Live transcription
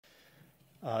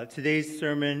Today's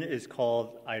sermon is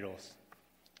called Idols.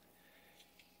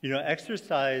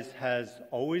 Exercise has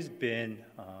always been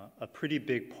a pretty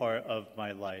big part of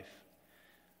my life.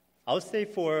 I would say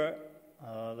for,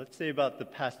 let's say about the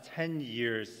past 10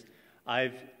 years,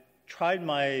 I've tried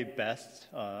my best.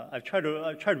 I've tried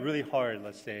really hard,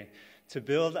 let's say, to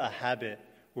build a habit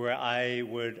where I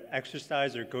would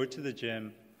exercise or go to the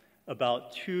gym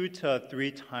about 2 to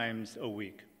 3 times a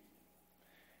week.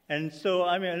 And so,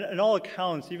 in all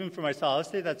accounts, even for myself, I would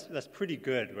say that's pretty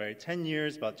good, right? 10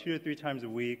 years, about 2 to 3 times a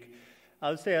week. I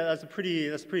would say that's a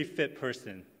pretty fit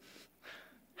person.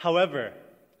 However,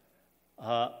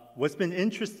 what's been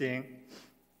interesting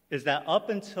is that up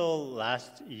until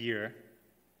last year,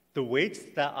 the weights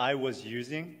that I was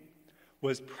using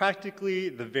was practically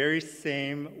the very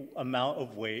same amount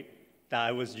of weight that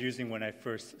I was using when I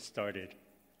first started.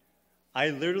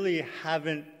 I literally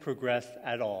haven't progressed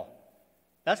at all.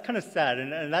 That's kind of sad,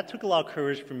 and that took a lot of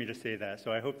courage for me to say that,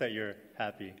 so I hope that you're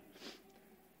happy.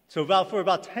 So for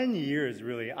about 10 years,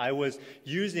 really, I was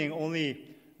using only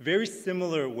very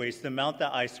similar weights, the amount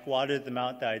that I squatted, the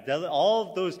amount that I deadlifted, all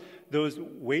of those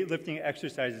weightlifting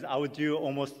exercises, I would do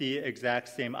almost the exact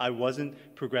same. I wasn't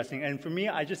progressing, and for me,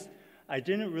 I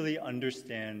didn't really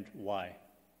understand why.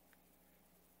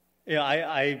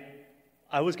 I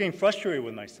was getting frustrated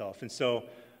with myself, and so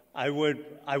I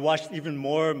watched even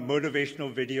more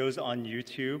motivational videos on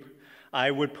YouTube. I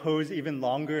would pose even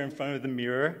longer in front of the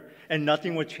mirror, and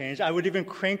nothing would change. I would even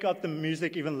crank up the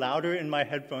music even louder in my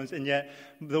headphones, and yet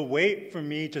the weight for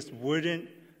me just wouldn't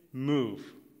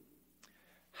move.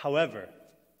 However,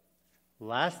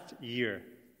 last year,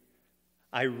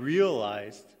 I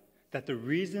realized that the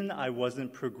reason I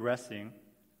wasn't progressing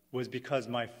was because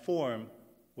my form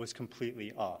was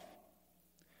completely off.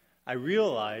 I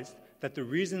realized that the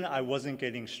reason I wasn't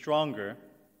getting stronger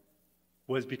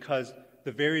was because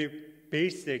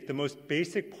the most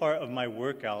basic part of my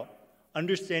workout,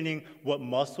 understanding what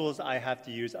muscles I have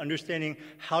to use, understanding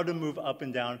how to move up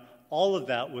and down, all of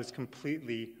that was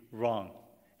completely wrong.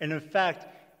 And in fact,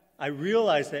 I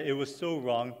realized that it was so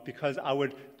wrong because I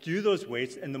would do those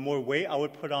weights, and the more weight I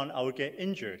would put on, I would get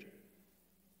injured.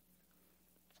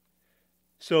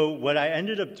 So what I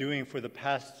ended up doing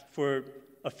for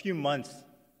a few months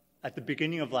at the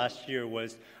beginning of last year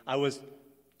was I would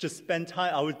just spend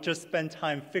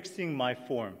time fixing my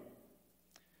form.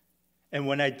 And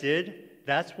when I did,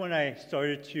 that's when I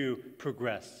started to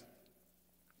progress.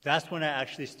 That's when I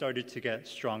actually started to get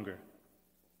stronger.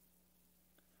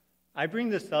 I bring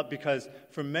this up because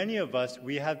for many of us,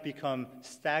 we have become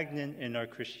stagnant in our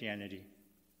Christianity.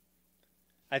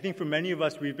 I think for many of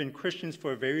us, we've been Christians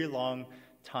for a very long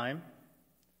time.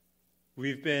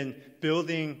 We've been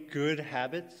building good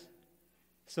habits.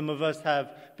 Some of us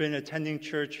have been attending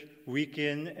church week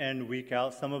in and week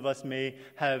out. Some of us may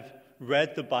have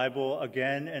read the Bible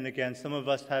again and again. Some of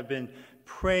us have been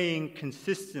praying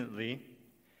consistently,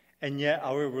 and yet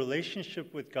our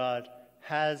relationship with God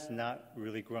has not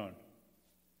really grown.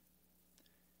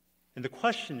 And the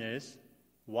question is,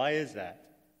 why is that?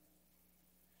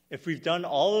 If we've done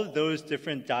all of those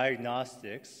different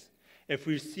diagnostics, if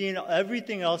we've seen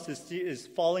everything else is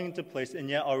falling into place, and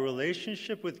yet our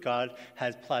relationship with God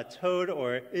has plateaued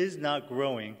or is not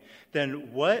growing,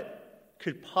 then what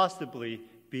could possibly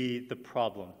be the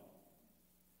problem?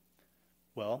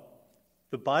 Well,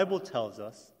 the Bible tells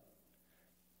us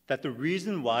that the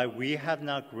reason why we have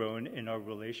not grown in our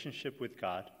relationship with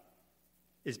God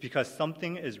is because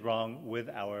something is wrong with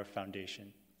our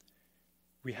foundation.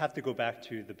 We have to go back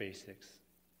to the basics.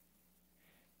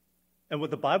 And what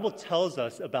the Bible tells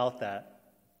us about that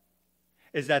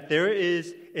is that there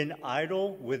is an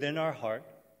idol within our heart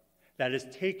that is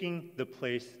taking the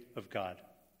place of God.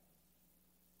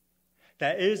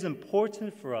 That it is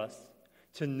important for us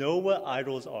to know what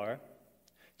idols are,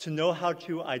 to know how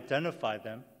to identify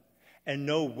them, and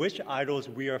know which idols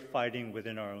we are fighting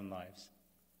within our own lives.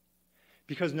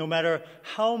 Because no matter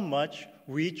how much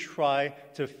we try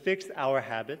to fix our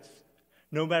habits,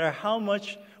 no matter how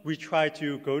much we try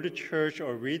to go to church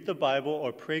or read the Bible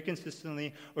or pray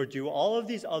consistently or do all of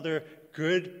these other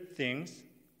good things,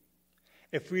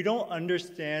 if we don't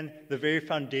understand the very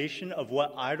foundation of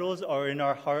what idols are in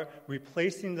our heart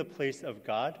replacing the place of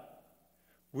God,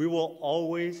 we will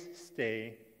always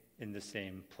stay in the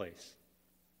same place.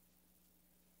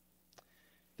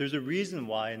 There's a reason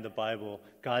why in the Bible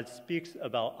God speaks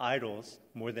about idols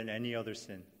more than any other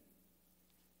sin.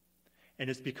 And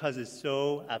it's because it's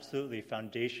so absolutely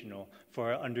foundational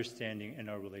for our understanding and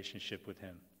our relationship with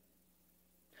Him.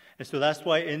 And so that's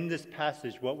why in this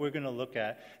passage, what we're going to look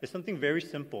at is something very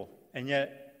simple, and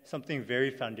yet something very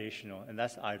foundational, and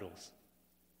that's idols.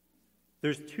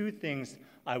 there's two things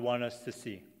I want us to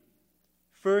see.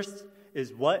 First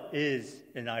is what is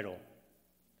an idol?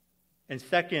 And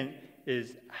second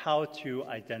is how to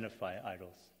identify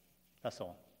idols. That's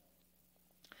all.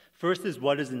 First is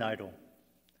what is an idol?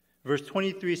 Verse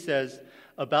 23 says,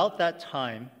 "About that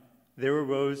time there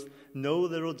arose no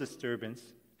little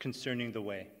disturbance concerning the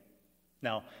way."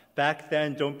 Now, back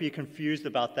then, don't be confused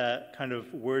about that kind of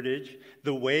wordage.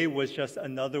 The way was just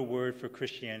another word for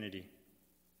Christianity.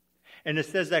 And it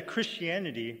says that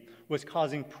Christianity was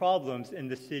causing problems in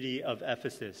the city of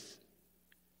Ephesus.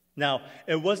 Now,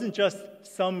 it wasn't just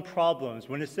some problems.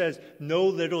 When it says no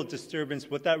little disturbance,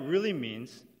 what that really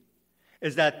means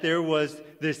is that there was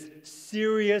this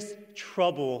serious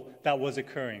trouble that was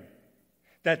occurring.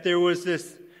 That there was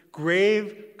this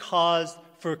grave cause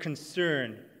for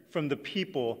concern from the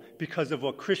people because of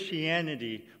what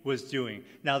Christianity was doing.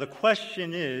 Now, the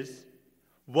question is,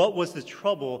 what was the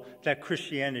trouble that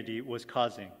Christianity was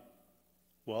causing?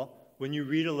 Well, when you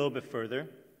read a little bit further,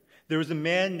 there was a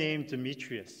man named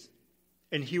Demetrius,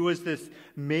 and he was this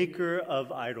maker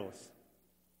of idols.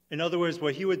 In other words,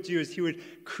 what he would do is he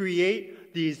would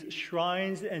create these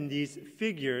shrines and these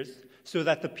figures so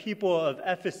that the people of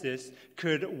Ephesus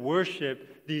could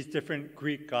worship these different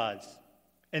Greek gods.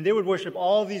 And they would worship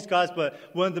all of these gods, but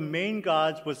one of the main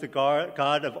gods was the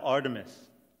god of Artemis.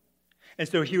 And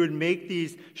so he would make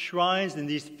these shrines and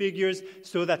these figures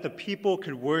so that the people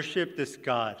could worship this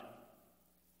god.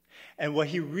 And what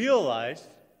he realized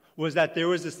was that there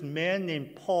was this man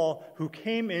named Paul who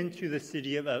came into the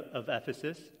city of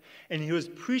Ephesus, and he was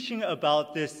preaching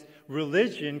about this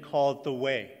religion called the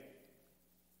Way.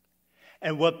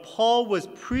 And what Paul was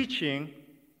preaching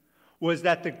was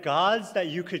that the gods that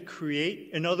you could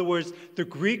create, in other words, the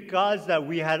Greek gods that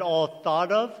we had all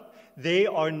thought of, they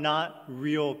are not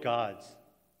real gods.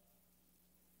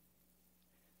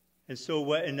 And so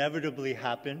what inevitably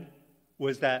happened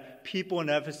was that people in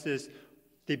Ephesus,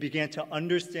 they began to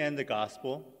understand the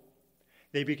gospel.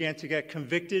 They began to get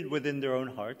convicted within their own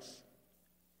hearts.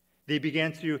 They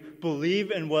began to believe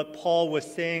in what Paul was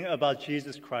saying about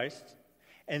Jesus Christ,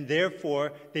 and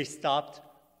therefore they stopped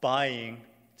buying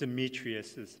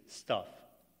Demetrius' stuff.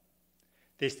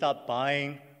 They stopped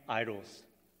buying idols.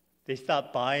 They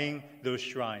stopped buying those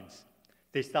shrines.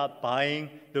 They stopped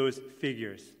buying those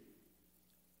figures.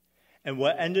 And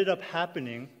what ended up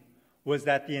happening was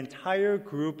that the entire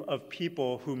group of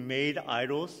people who made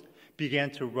idols began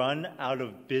to run out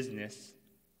of business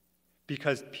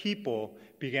because people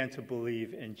began to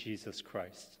believe in Jesus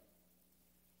Christ.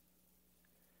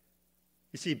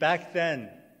 You see, back then,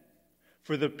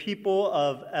 for the people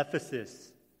of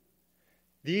Ephesus,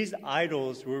 these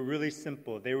idols were really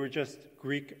simple. They were just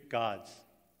Greek gods.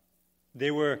 They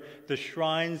were the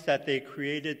shrines that they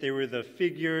created. They were the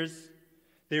figures.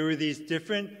 They were these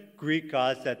different Greek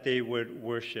gods that they would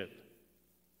worship.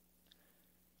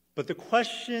 But the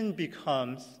question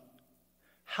becomes,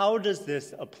 how does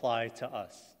this apply to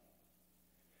us?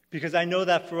 Because I know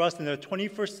that for us in the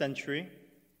 21st century,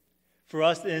 for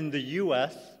us in the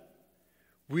U.S.,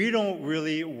 we don't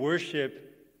really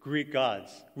worship Greek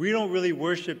gods. We don't really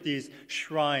worship these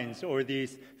shrines or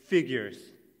these figures.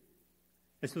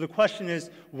 And so the question is,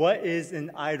 what is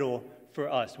an idol for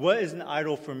us? What is an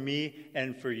idol for me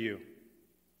and for you?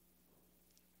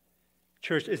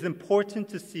 Church, it's important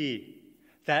to see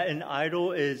that an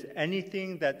idol is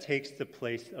anything that takes the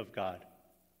place of God.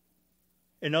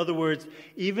 In other words,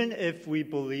 even if we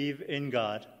believe in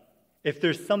God, if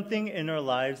there's something in our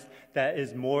lives that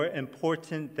is more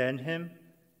important than Him,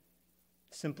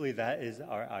 simply that is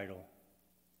our idol.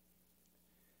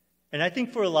 And I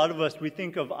think for a lot of us, we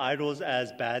think of idols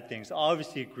as bad things.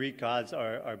 Obviously, Greek gods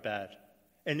are bad.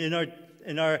 And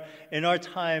in our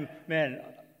time, man,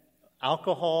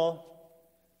 alcohol,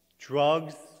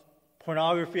 drugs,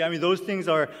 pornography, I mean, those things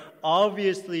are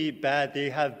obviously bad.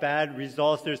 They have bad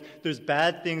results. There's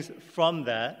bad things from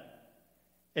that.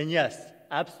 And yes,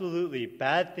 absolutely,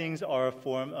 bad things are a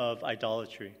form of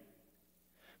idolatry.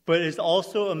 But it's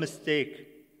also a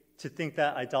mistake to think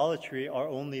that idolatry are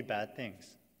only bad things.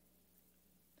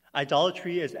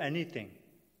 Idolatry is anything,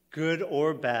 good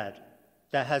or bad,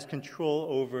 that has control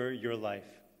over your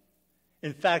life.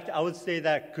 In fact, I would say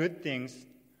that good things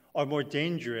are more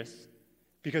dangerous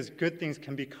because good things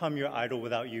can become your idol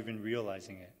without you even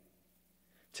realizing it.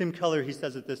 Tim Keller, he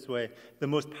says it this way: the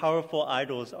most powerful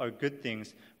idols are good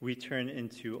things we turn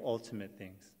into ultimate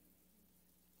things.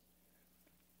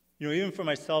 You know, even for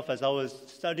myself, as I was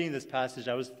studying this passage,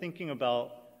 I was thinking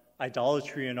about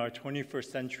idolatry in our 21st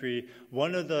century.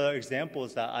 One of the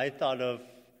examples that I thought of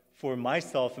for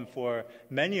myself and for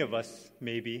many of us,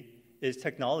 maybe, is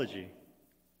technology.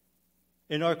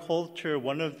 In our culture,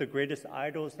 one of the greatest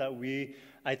idols that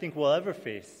I think, will ever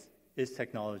face is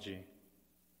technology.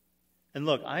 And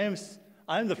look, I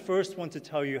am the first one to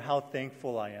tell you how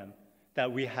thankful I am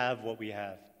that we have what we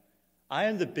have. I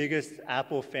am the biggest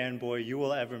Apple fanboy you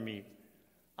will ever meet.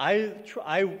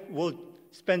 I will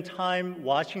spend time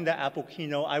watching the Apple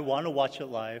keynote. I want to watch it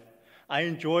live. I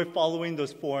enjoy following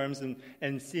those forums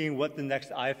and seeing what the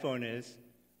next iPhone is.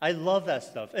 I love that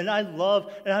stuff. And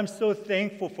I'm so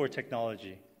thankful for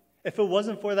technology. If it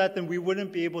wasn't for that, then we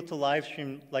wouldn't be able to live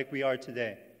stream like we are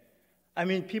today. I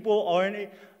mean,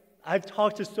 I've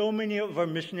talked to so many of our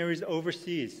missionaries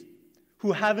overseas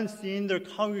who haven't seen their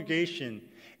congregation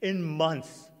in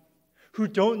months, who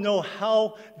don't know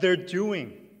how they're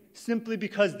doing, simply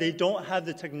because they don't have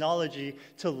the technology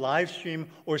to live stream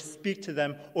or speak to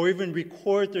them or even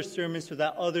record their sermons so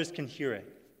that others can hear it.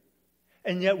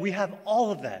 And yet we have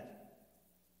all of that.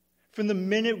 From the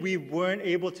minute we weren't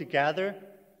able to gather,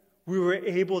 we were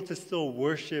able to still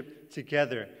worship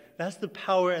together. That's the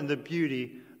power and the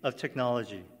beauty of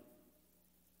technology.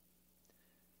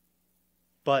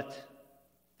 But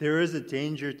there is a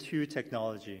danger to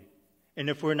technology. And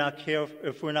if we're not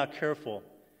careful,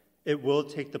 it will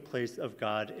take the place of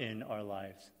God in our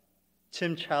lives.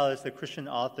 Tim Challies, the Christian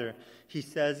author, he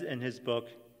says in his book,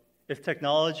 if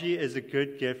technology is a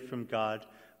good gift from God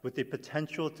with the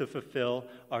potential to fulfill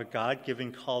our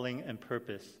God-given calling and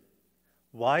purpose,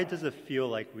 why does it feel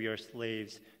like we are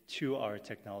slaves to our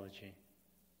technology?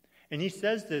 And he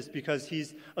says this because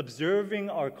he's observing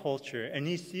our culture and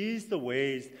he sees the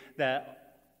ways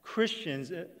that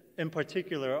Christians in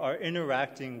particular are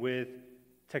interacting with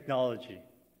technology.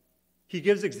 He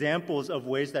gives examples of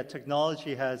ways that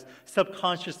technology has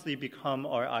subconsciously become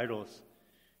our idols.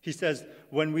 He says,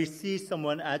 when we see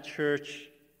someone at church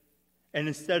and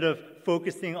instead of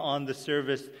focusing on the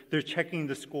service, they're checking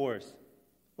the scores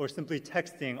or simply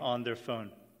texting on their phone.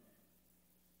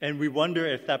 And we wonder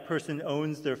if that person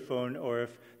owns their phone or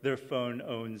if their phone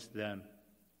owns them.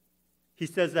 He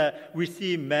says that we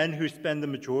see men who spend the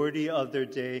majority of their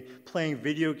day playing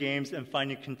video games and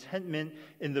finding contentment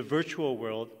in the virtual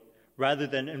world rather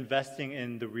than investing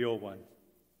in the real one.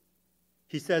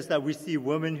 He says that we see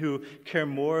women who care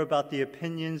more about the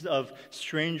opinions of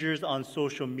strangers on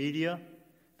social media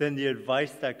than the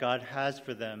advice that God has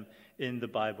for them in the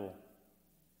Bible.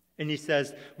 And he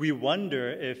says, we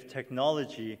wonder if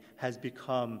technology has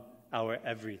become our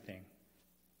everything.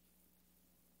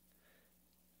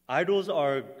 Idols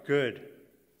are good.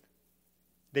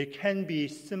 They can be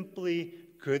simply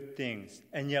good things.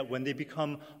 And yet when they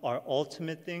become our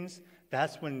ultimate things,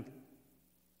 that's when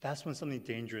something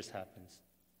dangerous happens.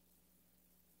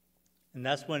 And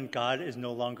that's when God is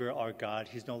no longer our God.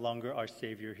 He's no longer our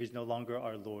Savior. He's no longer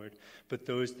our Lord. But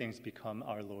those things become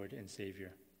our Lord and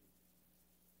Savior.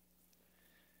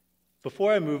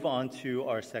 Before I move on to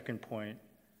our second point,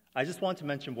 I just want to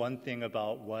mention one thing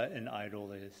about what an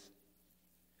idol is.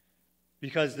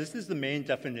 Because this is the main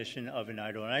definition of an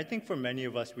idol. And I think for many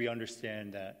of us, we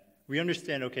understand that. We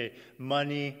understand, okay,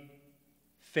 money,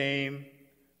 fame,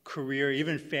 career,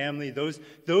 even family, those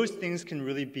things can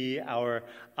really be our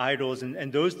idols.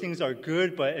 And those things are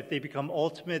good, but if they become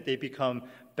ultimate, they become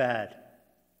bad.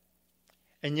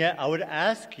 And yet, I would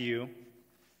ask you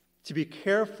to be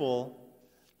careful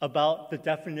about the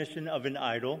definition of an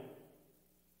idol,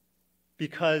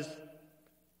 because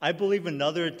I believe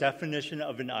another definition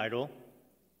of an idol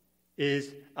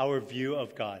is our view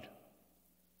of God.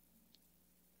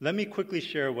 Let me quickly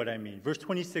share what I mean. Verse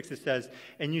 26, it says,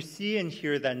 and you see and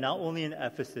hear that not only in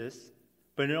Ephesus,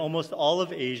 but in almost all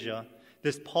of Asia,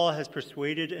 this Paul has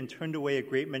persuaded and turned away a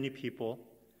great many people,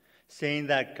 saying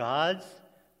that gods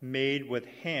made with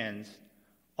hands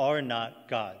are not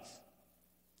gods.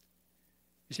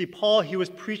 You see, Paul, he was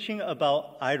preaching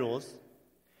about idols,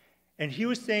 and he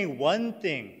was saying one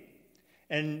thing.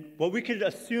 And what we could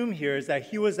assume here is that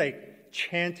he was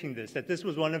chanting this, that this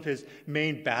was one of his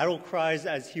main battle cries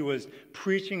as he was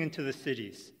preaching into the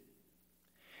cities.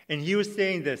 And he was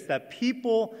saying this, that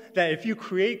if you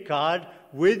create God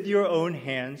with your own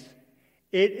hands,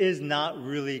 it is not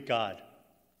really God.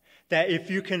 That if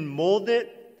you can mold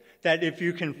it, that if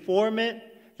you can form it,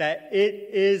 that it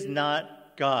is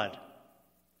not God.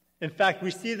 In fact,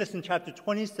 we see this in chapter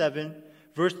 17,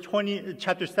 verse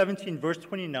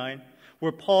 29,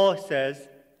 where Paul says,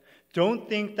 don't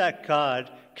think that God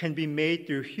can be made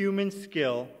through human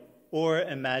skill or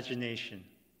imagination.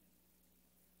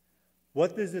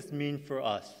 What does this mean for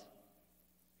us?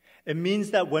 It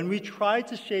means that when we try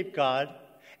to shape God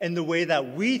in the way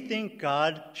that we think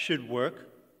God should work,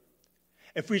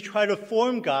 if we try to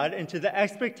form God into the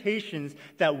expectations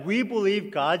that we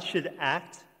believe God should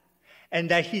act, and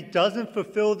that he doesn't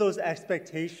fulfill those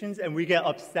expectations and we get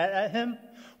upset at him,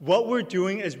 what we're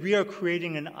doing is we are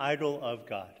creating an idol of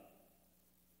God.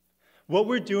 What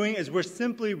we're doing is we're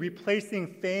simply replacing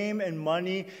fame and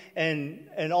money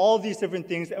and all these different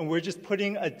things, and we're just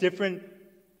putting a different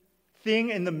thing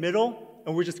in the middle,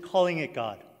 and we're just calling it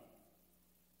God.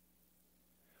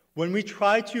 When we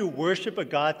try to worship a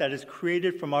God that is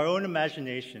created from our own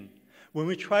imagination, when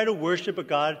we try to worship a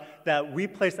God that we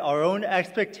place our own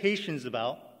expectations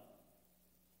about,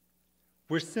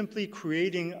 we're simply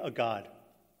creating a God.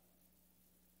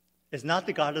 It's not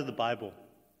the God of the Bible.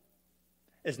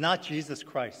 It's not Jesus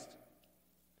Christ.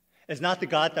 It's not the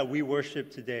God that we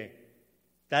worship today.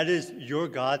 That is your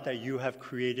God that you have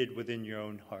created within your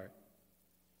own heart.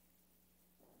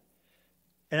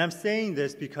 And I'm saying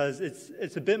this because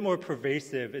it's a bit more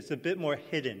pervasive. It's a bit more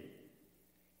hidden.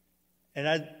 And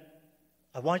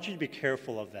I want you to be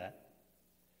careful of that.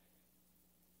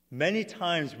 Many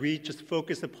times we just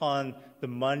focus upon the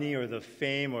money or the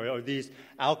fame or these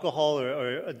alcohol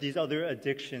or these other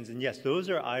addictions. And yes, those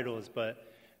are idols, but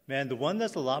man, the one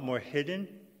that's a lot more hidden,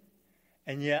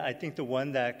 and yet I think the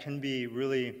one that can be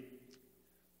really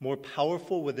more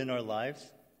powerful within our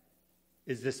lives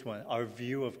is this one, our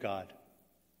view of God.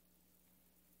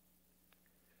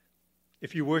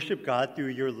 If you worship God through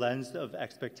your lens of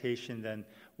expectation, then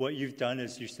what you've done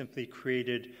is you simply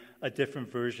created a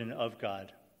different version of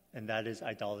God, and that is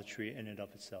idolatry in and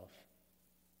of itself.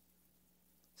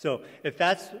 So if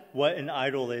that's what an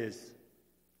idol is,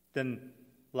 then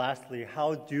lastly,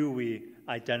 how do we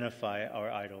identify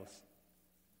our idols?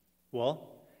 Well,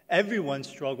 everyone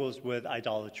struggles with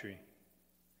idolatry.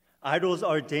 Idols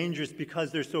are dangerous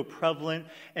because they're so prevalent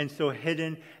and so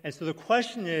hidden. And so the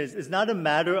question is not a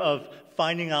matter of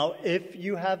finding out if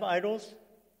you have idols,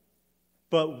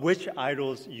 but which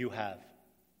idols you have.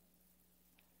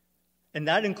 And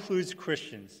that includes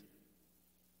Christians.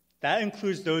 That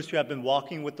includes those who have been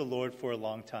walking with the Lord for a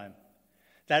long time.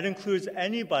 That includes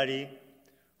anybody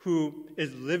who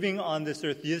is living on this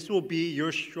earth. This will be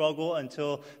your struggle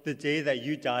until the day that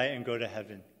you die and go to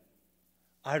heaven.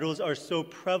 Idols are so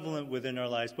prevalent within our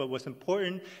lives, but what's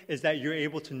important is that you're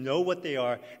able to know what they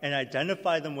are and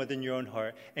identify them within your own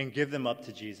heart and give them up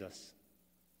to Jesus.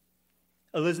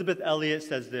 Elizabeth Elliot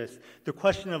says this: the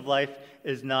question of life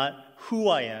is not who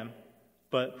I am,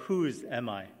 but whose am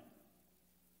I?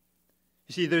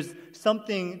 You see, there's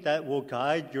something that will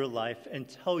guide your life and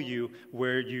tell you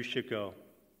where you should go.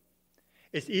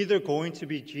 It's either going to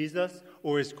be Jesus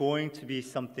or it's going to be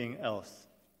something else.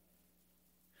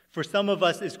 For some of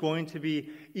us, it's going to be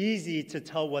easy to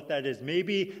tell what that is.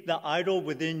 Maybe the idol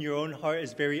within your own heart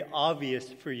is very obvious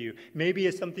for you. Maybe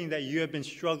it's something that you have been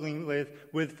struggling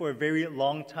with for a very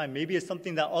long time. Maybe it's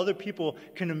something that other people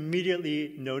can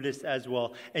immediately notice as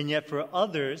well. And yet for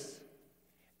others,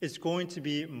 it's going to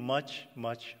be much,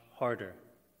 much harder.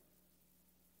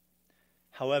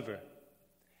 However,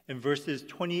 in verses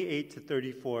 28 to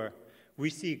 34, we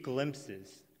see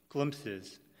glimpses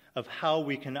of how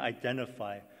we can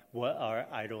identify what our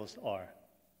idols are.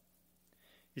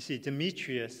 You see,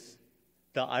 Demetrius,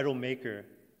 the idol maker,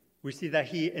 we see that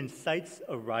he incites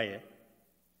a riot.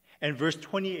 And verse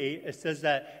 28, it says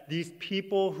that these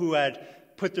people who had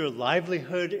put their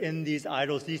livelihood in these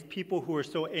idols, these people who were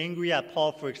so angry at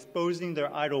Paul for exposing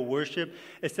their idol worship,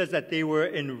 it says that they were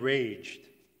enraged.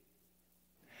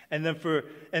 And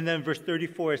then verse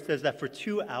 34, it says that for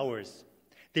 2 hours,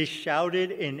 they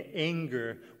shouted in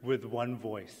anger with one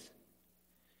voice.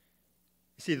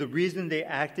 See, the reason they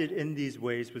acted in these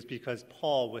ways was because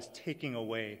Paul was taking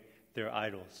away their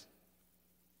idols.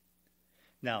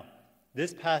 Now,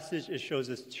 this passage, it shows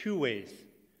us two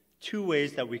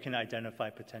ways that we can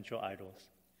identify potential idols.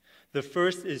 The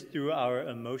first is through our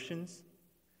emotions,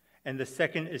 and the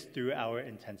second is through our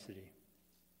intensity.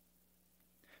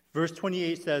 Verse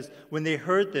 28 says, when they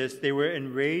heard this, they were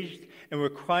enraged and were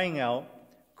crying out,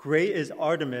 "Great is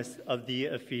Artemis of the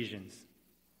Ephesians."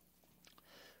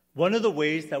 One of the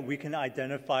ways that we can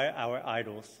identify our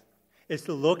idols is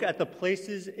to look at the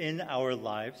places in our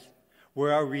lives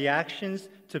where our reactions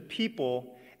to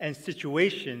people and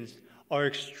situations are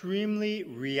extremely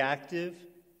reactive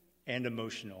and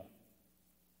emotional.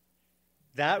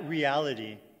 That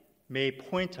reality may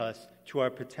point us to our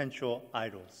potential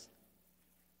idols.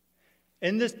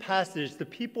 In this passage, the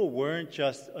people weren't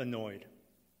just annoyed.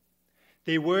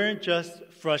 They weren't just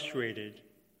frustrated.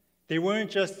 They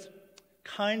weren't just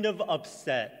kind of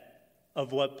upset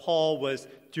of what Paul was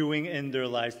doing in their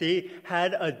lives. They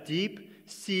had a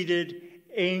deep-seated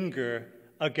anger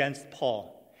against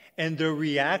Paul. And their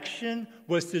reaction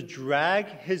was to drag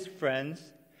his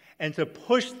friends and to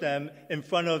push them in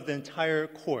front of the entire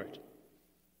court.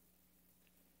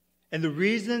 And the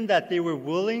reason that they were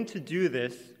willing to do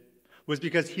this was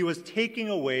because he was taking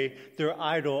away their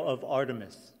idol of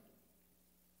Artemis.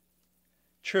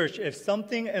 Church, if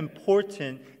something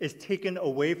important is taken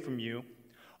away from you,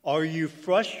 are you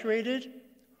frustrated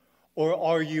or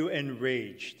are you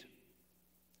enraged?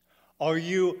 Are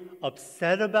you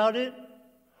upset about it,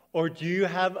 or do you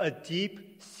have a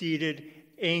deep-seated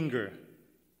anger?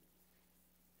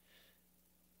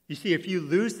 You see, if you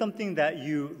lose something that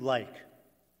you like,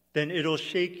 then it'll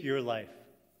shake your life.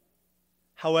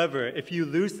 However, if you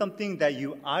lose something that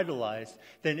you idolize,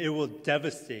 then it will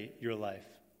devastate your life.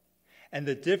 And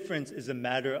the difference is a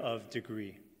matter of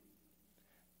degree.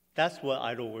 That's what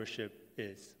idol worship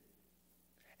is.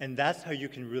 And that's how you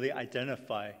can really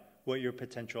identify what your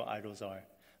potential idols are.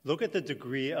 Look at the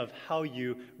degree of how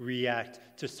you react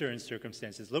to certain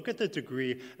circumstances. Look at the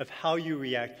degree of how you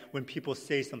react when people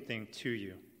say something to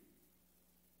you.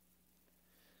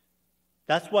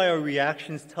 That's why our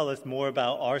reactions tell us more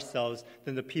about ourselves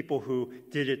than the people who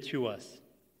did it to us.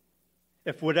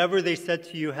 If whatever they said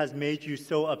to you has made you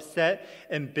so upset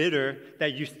and bitter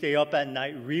that you stay up at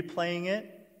night replaying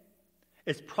it,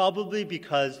 it's probably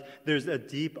because there's a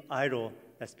deep idol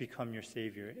that's become your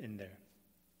savior in there.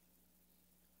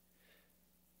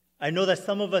 I know that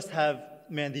some of us have,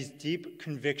 these deep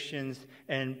convictions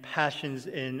and passions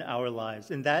in our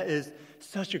lives, and that is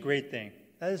such a great thing.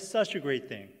 That is such a great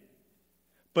thing.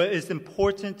 But it's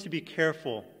important to be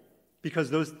careful because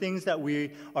those things that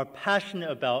we are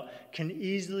passionate about can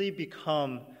easily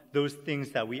become those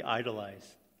things that we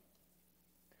idolize.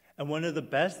 And one of the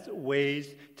best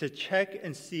ways to check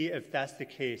and see if that's the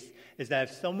case is that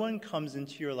if someone comes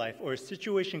into your life or a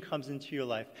situation comes into your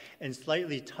life and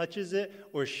slightly touches it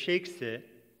or shakes it,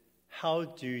 how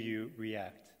do you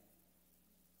react?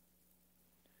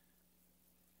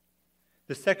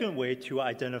 The second way to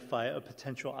identify a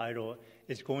potential idol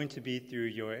is going to be through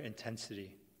your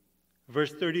intensity.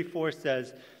 Verse 34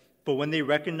 says, "But when they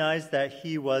recognized that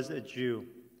he was a Jew,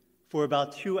 for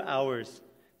about 2 hours,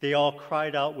 they all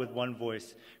cried out with one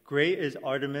voice, 'Great is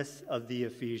Artemis of the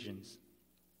Ephesians.'"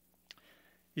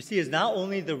 You see, it's not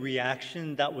only the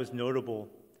reaction that was notable,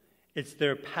 it's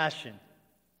their passion.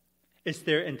 It's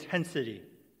their intensity.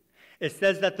 It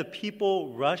says that the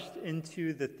people rushed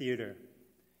into the theater.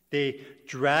 They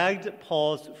dragged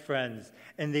Paul's friends,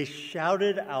 and they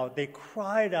shouted out, they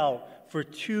cried out for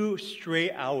 2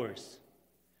 straight hours.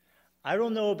 I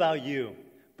don't know about you,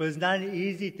 but it's not an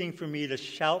easy thing for me to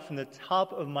shout from the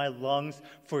top of my lungs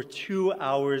for 2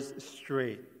 hours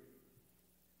straight.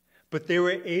 But they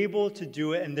were able to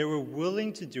do it, and they were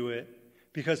willing to do it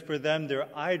because for them, their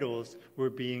idols were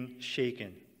being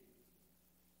shaken.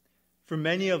 For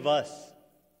many of us,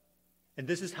 and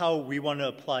this is how we want to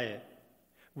apply it,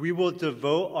 we will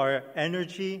devote our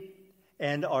energy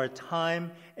and our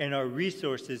time and our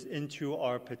resources into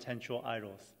our potential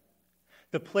idols.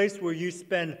 The place where you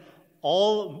spend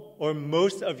all or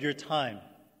most of your time,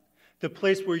 the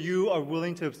place where you are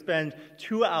willing to spend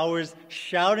 2 hours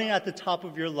shouting at the top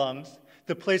of your lungs,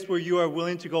 the place where you are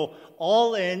willing to go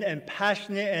all in and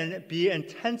passionate and be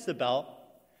intense about,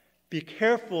 be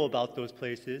careful about those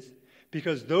places,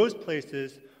 because those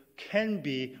places can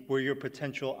be where your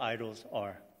potential idols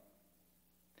are.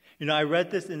 I read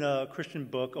this in a Christian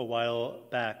book a while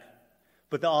back,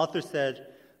 but the author said,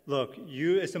 look,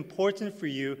 it's important for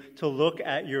you to look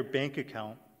at your bank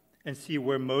account and see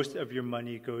where most of your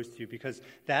money goes to, because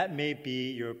that may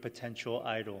be your potential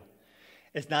idol.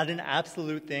 It's not an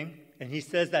absolute thing, and he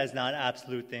says that it's not an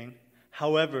absolute thing.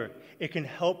 However, it can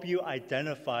help you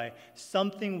identify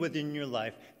something within your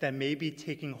life that may be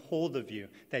taking hold of you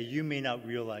that you may not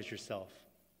realize yourself.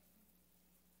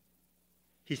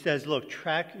 He says, look,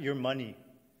 track your money.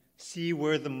 See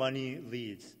where the money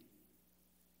leads.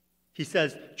 He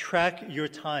says, track your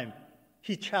time.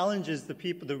 He challenges the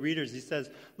people, the readers. He says,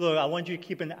 look, I want you to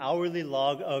keep an hourly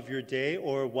log of your day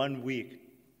or 1 week.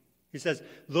 He says,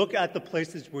 look at the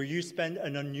places where you spend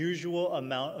an unusual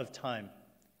amount of time.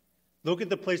 Look at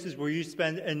the places where you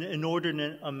spend an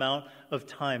inordinate amount of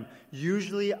time.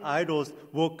 Usually idols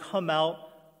will come out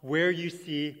where you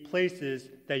see places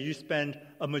that you spend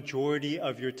a majority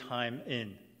of your time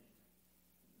in.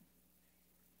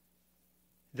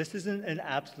 This isn't an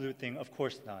absolute thing, of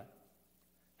course not.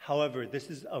 However, this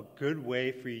is a good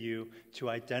way for you to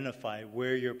identify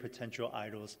where your potential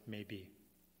idols may be.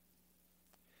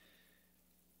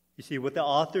 You see, what the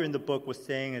author in the book was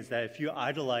saying is that if you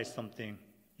idolize something,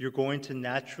 you're going to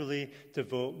naturally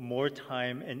devote more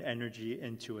time and energy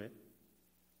into it.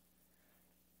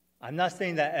 I'm not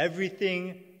saying that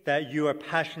everything that you are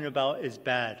passionate about is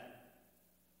bad,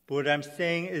 But what I'm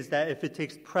saying is that if it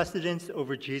takes precedence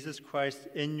over Jesus Christ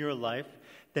in your life,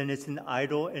 then it's an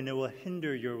idol and it will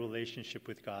hinder your relationship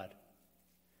with God.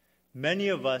 Many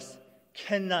of us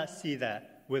cannot see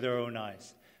that with our own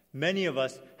eyes. Many of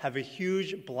us have a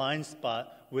huge blind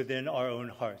spot within our own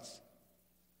hearts.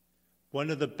 One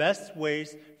of the best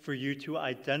ways for you to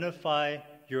identify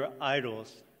your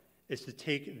idols is to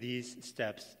take these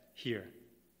steps here.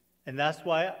 And that's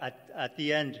why at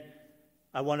the end,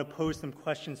 I want to pose some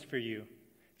questions for you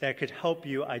that could help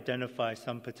you identify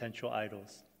some potential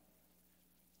idols.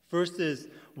 First is,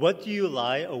 what do you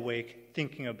lie awake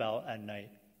thinking about at night?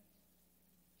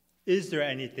 Is there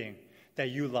anything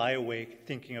that you lie awake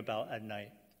thinking about at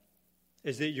night?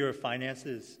 Is it your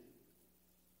finances?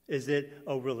 Is it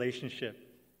a relationship?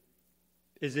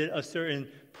 Is it a certain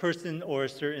person or a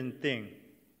certain thing?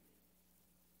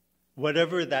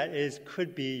 Whatever that is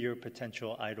could be your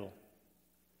potential idol.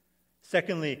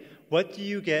 Secondly, what do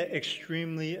you get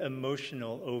extremely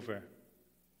emotional over?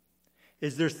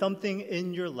 Is there something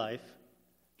in your life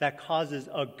that causes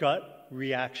a gut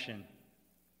reaction?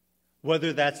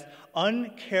 Whether that's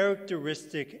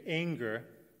uncharacteristic anger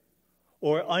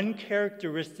or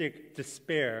uncharacteristic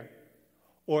despair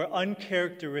or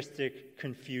uncharacteristic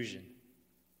confusion.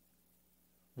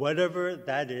 Whatever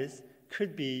that is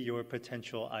could be your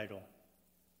potential idol.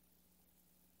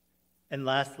 And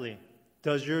lastly,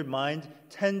 does your mind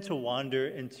tend to wander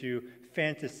into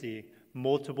fantasy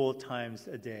multiple times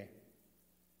a day?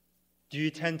 Do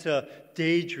you tend to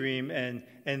daydream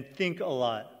and think a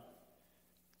lot?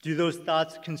 Do those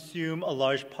thoughts consume a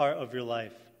large part of your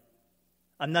life?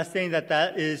 I'm not saying that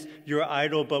that is your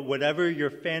idol, but whatever your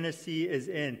fantasy is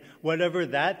in, whatever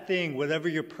that thing, whatever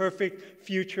your perfect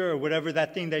future, or whatever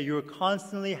that thing that you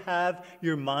constantly have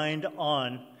your mind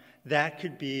on, that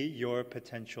could be your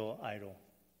potential idol.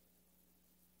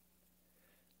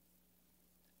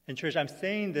 And church, I'm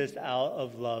saying this out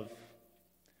of love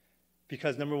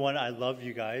because, number one, I love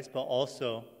you guys, but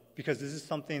also because this is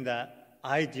something that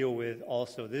I deal with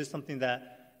also. This is something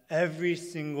that every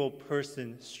single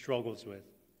person struggles with.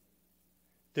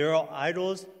 There are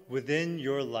idols within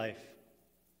your life.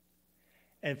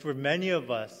 And for many of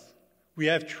us, we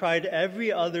have tried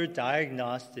every other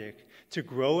diagnostic to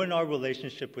grow in our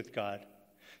relationship with God,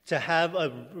 to have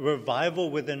a revival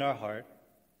within our heart,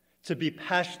 to be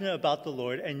passionate about the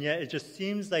Lord, and yet it just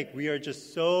seems like we are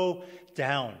just so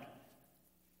down.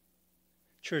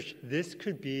 Church, this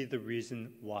could be the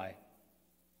reason why.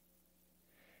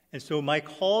 And so my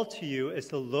call to you is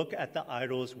to look at the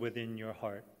idols within your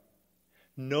heart.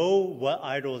 Know what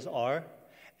idols are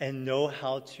and know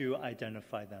how to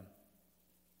identify them.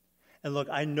 And look,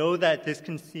 I know that this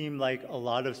can seem like a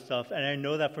lot of stuff, and I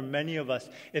know that for many of us,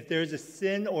 if there's a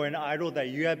sin or an idol that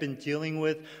you have been dealing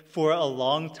with for a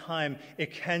long time,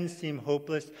 it can seem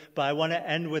hopeless. But I want to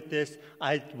end with this.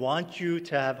 I want you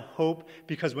to have hope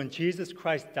because when Jesus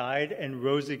Christ died and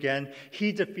rose again,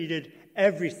 he defeated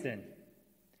every sin.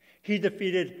 He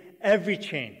defeated every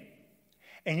chain.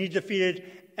 And he defeated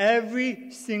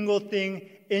every single thing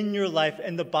in your life.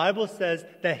 And the Bible says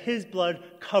that his blood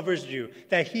covers you,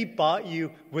 that he bought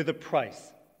you with a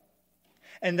price.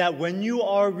 And that when you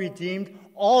are redeemed,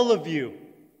 all of you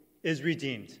is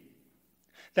redeemed.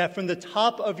 That from the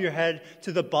top of your head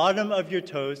to the bottom of your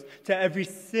toes, to every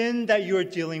sin that you are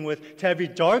dealing with, to every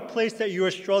dark place that you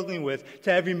are struggling with,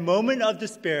 to every moment of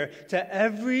despair, to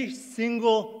every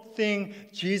single thing,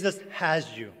 Jesus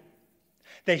has you.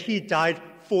 That he died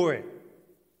for it.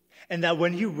 And that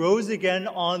when he rose again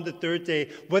on the third day,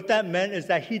 what that meant is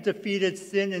that he defeated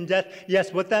sin and death.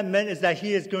 Yes, what that meant is that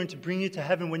he is going to bring you to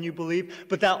heaven when you believe.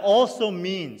 But that also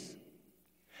means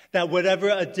that whatever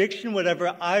addiction,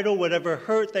 whatever idol, whatever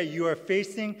hurt that you are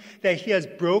facing, that he has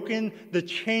broken the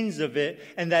chains of it,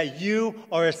 and that you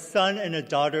are a son and a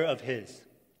daughter of his.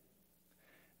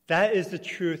 That is the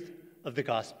truth of the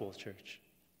gospel, church.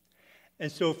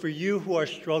 And so for you who are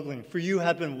struggling, for you who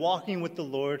have been walking with the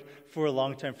Lord for a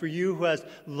long time, for you who has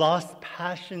lost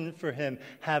passion for him,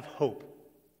 have hope.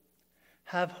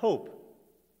 Have hope.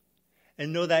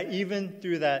 And know that even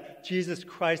through that, Jesus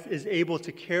Christ is able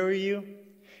to carry you.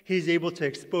 He's able to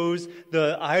expose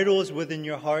the idols within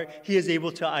your heart. He is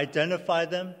able to identify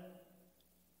them.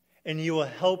 And he will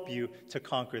help you to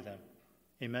conquer them.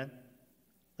 Amen?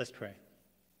 Let's pray.